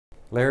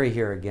Larry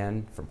here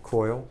again from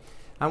COIL.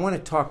 I want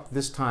to talk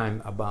this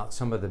time about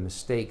some of the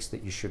mistakes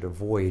that you should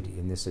avoid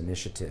in this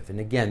initiative. And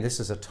again, this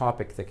is a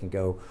topic that can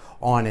go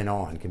on and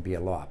on, can be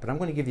a lot. But I'm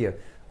going to give you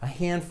a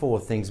handful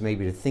of things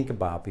maybe to think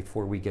about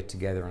before we get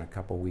together in a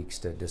couple weeks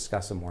to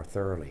discuss them more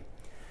thoroughly.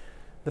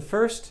 The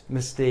first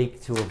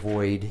mistake to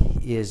avoid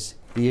is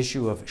the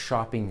issue of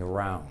shopping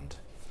around.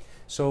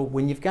 So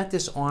when you've got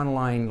this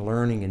online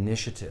learning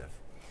initiative,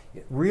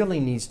 it really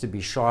needs to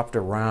be shopped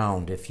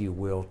around, if you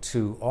will,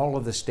 to all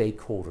of the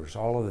stakeholders,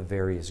 all of the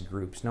various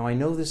groups. Now I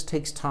know this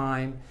takes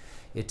time,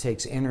 it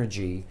takes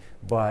energy,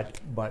 but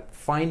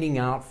finding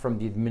out from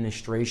the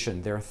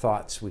administration their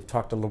thoughts, we've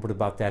talked a little bit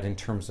about that in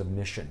terms of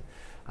mission,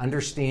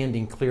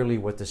 understanding clearly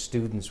what the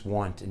students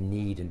want and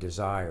need and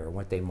desire,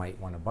 what they might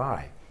want to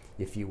buy,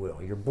 if you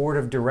will. Your board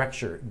of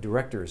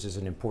directors is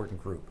an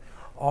important group.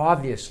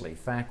 Obviously,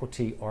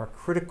 faculty are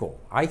critical.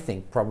 I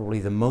think probably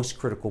the most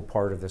critical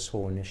part of this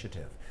whole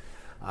initiative.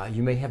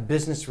 You may have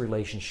business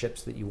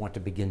relationships that you want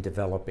to begin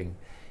developing.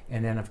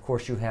 And then, of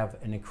course, you have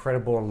an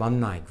incredible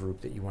alumni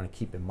group that you want to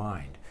keep in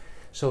mind.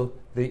 So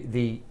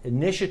the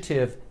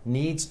initiative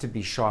needs to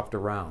be shopped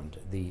around.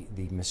 The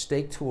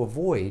mistake to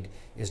avoid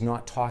is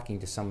not talking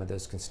to some of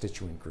those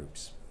constituent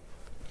groups.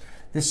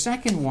 The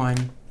second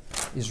one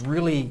is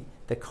really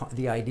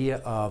the idea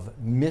of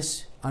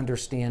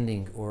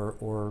misunderstanding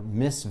or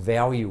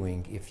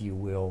misvaluing, if you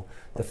will,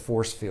 the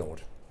force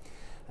field.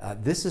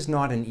 This is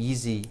not an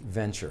easy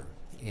venture,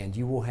 and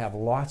you will have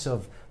lots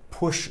of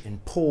push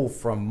and pull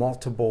from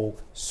multiple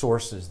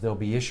sources. There'll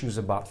be issues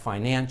about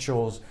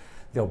financials,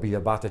 there'll be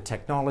about the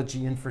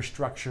technology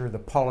infrastructure, the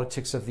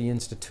politics of the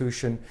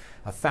institution,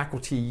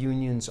 faculty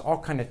unions, all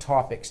kind of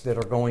topics that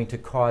are going to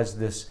cause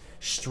this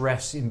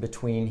stress in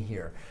between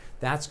here.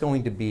 That's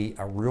going to be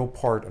a real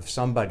part of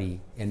somebody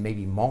and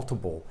maybe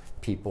multiple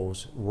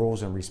people's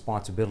roles and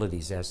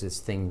responsibilities as this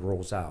thing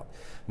rolls out.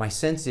 My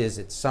sense is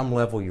at some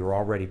level you're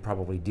already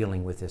probably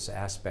dealing with this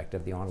aspect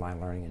of the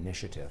online learning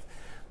initiative,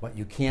 but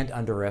you can't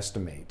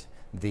underestimate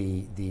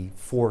the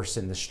force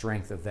and the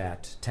strength of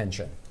that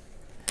tension.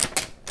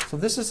 So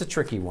this is a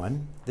tricky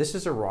one. This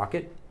is a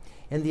rocket,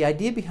 and the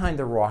idea behind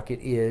the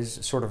rocket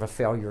is sort of a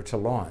failure to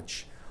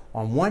launch.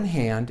 On one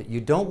hand,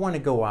 you don't want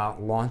to go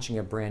out launching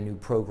a brand new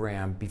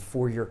program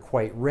before you're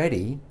quite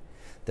ready.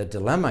 The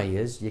dilemma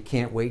is you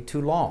can't wait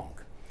too long.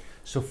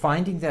 So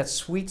finding that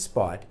sweet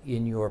spot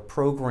in your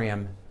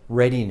program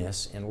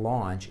readiness and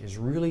launch is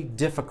really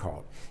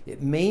difficult.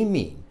 It may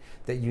mean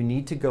that you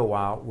need to go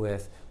out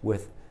with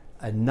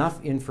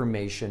enough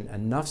information,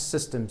 enough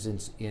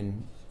systems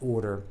in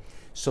order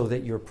so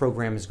that your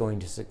program is going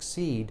to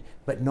succeed,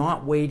 but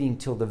not waiting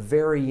till the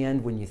very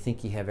end when you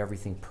think you have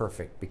everything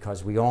perfect,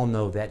 because we all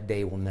know that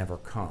day will never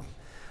come.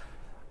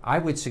 I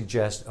would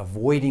suggest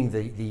avoiding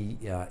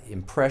the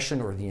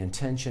impression or the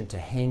intention to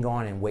hang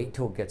on and wait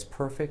till it gets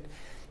perfect.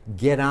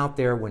 Get out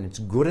there when it's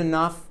good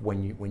enough,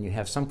 when you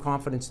have some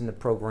confidence in the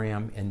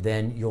program, and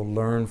then you'll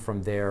learn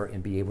from there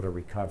and be able to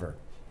recover.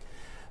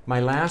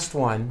 My last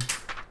one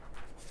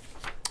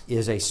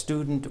is a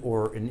student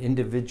or an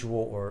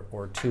individual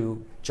or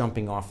two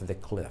jumping off of the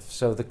cliff.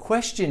 So the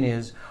question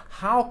is,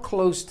 how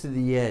close to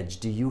the edge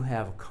do you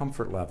have a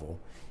comfort level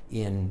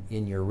in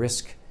your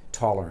risk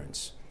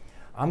tolerance?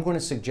 I'm going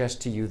to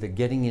suggest to you that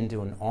getting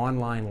into an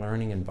online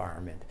learning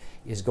environment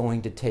is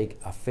going to take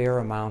a fair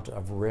amount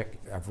of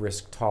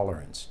risk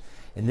tolerance.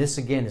 And this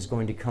again is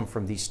going to come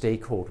from these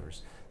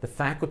stakeholders. The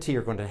faculty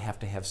are going to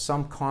have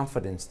some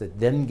confidence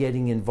that them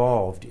getting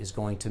involved is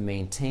going to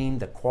maintain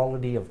the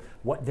quality of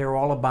what they're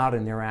all about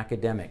in their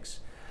academics.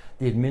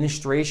 The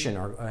administration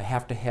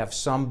have to have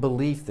some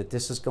belief that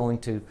this is going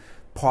to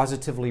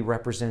positively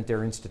represent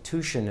their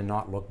institution and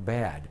not look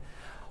bad.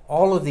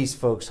 All of these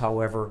folks,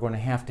 however, are going to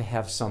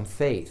have some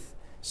faith,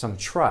 some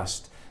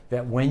trust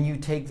that when you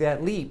take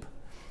that leap,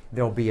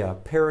 there'll be a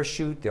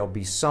parachute, there'll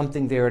be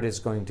something there that is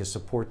going to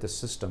support the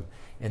system.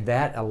 And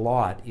that a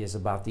lot is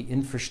about the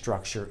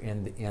infrastructure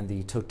and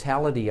the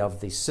totality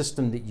of the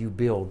system that you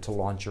build to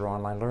launch your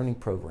online learning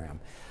program.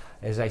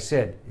 As I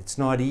said, it's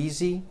not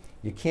easy.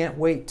 You can't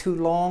wait too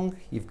long.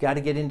 You've got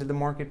to get into the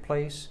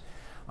marketplace.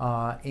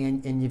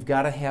 And you've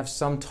got to have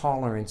some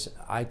tolerance.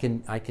 I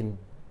can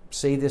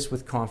say this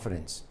with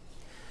confidence.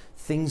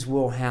 Things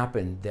will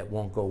happen that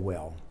won't go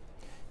well.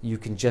 You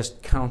can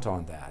just count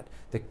on that.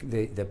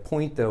 The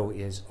point, though,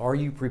 is are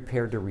you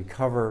prepared to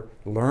recover,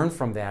 learn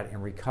from that,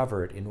 and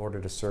recover it in order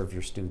to serve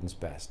your students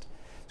best?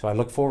 So I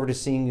look forward to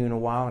seeing you in a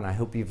while, and I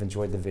hope you've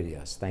enjoyed the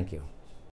videos. Thank you.